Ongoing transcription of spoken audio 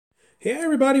Hey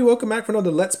everybody, welcome back for another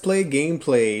Let's Play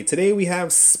gameplay. Today we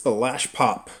have Splash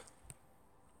Pop.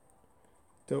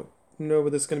 Don't know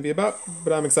what this is going to be about,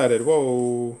 but I'm excited.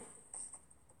 Whoa.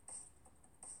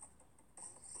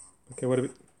 Okay, what do we...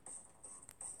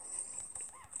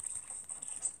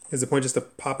 Is the point just to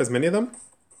pop as many of them?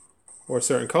 Or a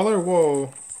certain color?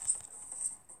 Whoa.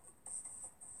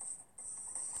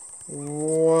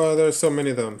 Whoa, there's so many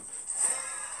of them.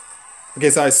 Okay,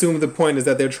 so I assume the point is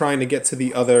that they're trying to get to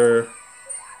the other...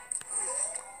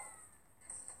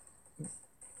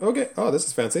 Okay, oh, this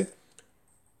is fancy.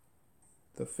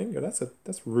 The finger, that's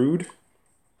rude.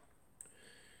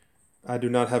 I do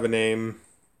not have a name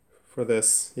for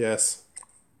this, yes.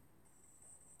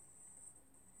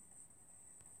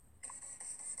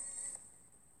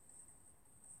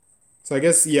 So I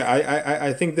guess, yeah,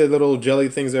 I think the little jelly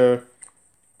things are...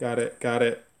 Got it, got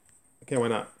it. Okay, why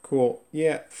not? Cool.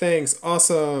 Yeah, thanks.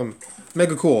 Awesome.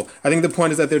 Mega cool. I think the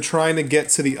point is that they're trying to get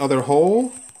to the other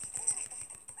hole.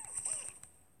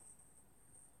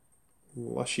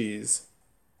 Lushies.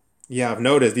 Yeah, I've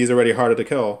noticed these are already harder to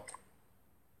kill.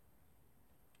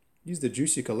 Use the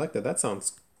juice you collected. That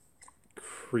sounds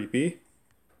creepy.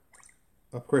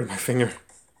 Upgrade my finger.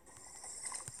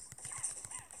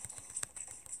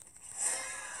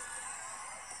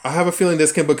 I have a feeling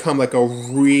this can become like a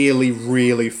really,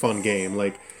 really fun game.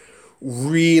 Like,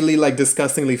 really, like,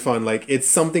 disgustingly fun. Like, it's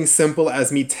something simple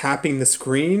as me tapping the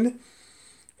screen,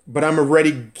 but I'm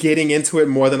already getting into it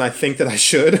more than I think that I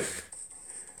should.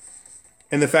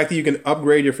 And the fact that you can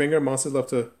upgrade your finger, monsters love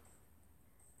to...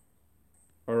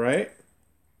 Alright.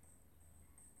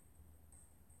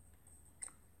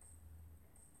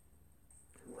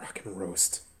 Rock and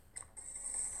roast.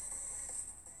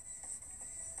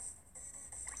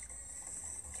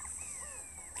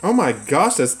 Oh my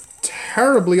gosh, that's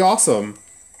terribly awesome.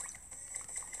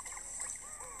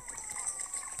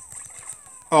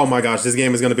 Oh my gosh, this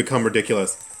game is going to become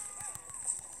ridiculous.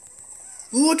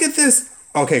 Look at this.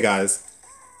 Okay, guys.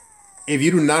 If you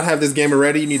do not have this game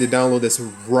already, you need to download this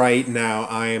right now.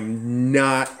 I am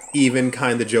not even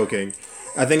kind of joking.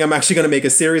 I think I'm actually going to make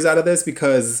a series out of this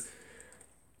because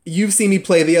you've seen me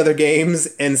play the other games,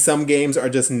 and some games are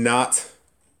just not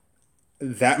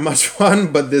that much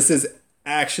fun, but this is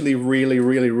actually really,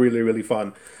 really, really, really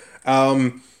fun.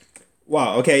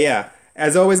 Wow, okay, yeah.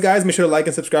 As always, guys, make sure to like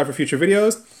and subscribe for future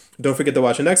videos. Don't forget to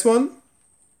watch the next one.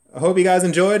 I hope you guys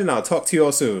enjoyed, and I'll talk to you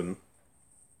all soon.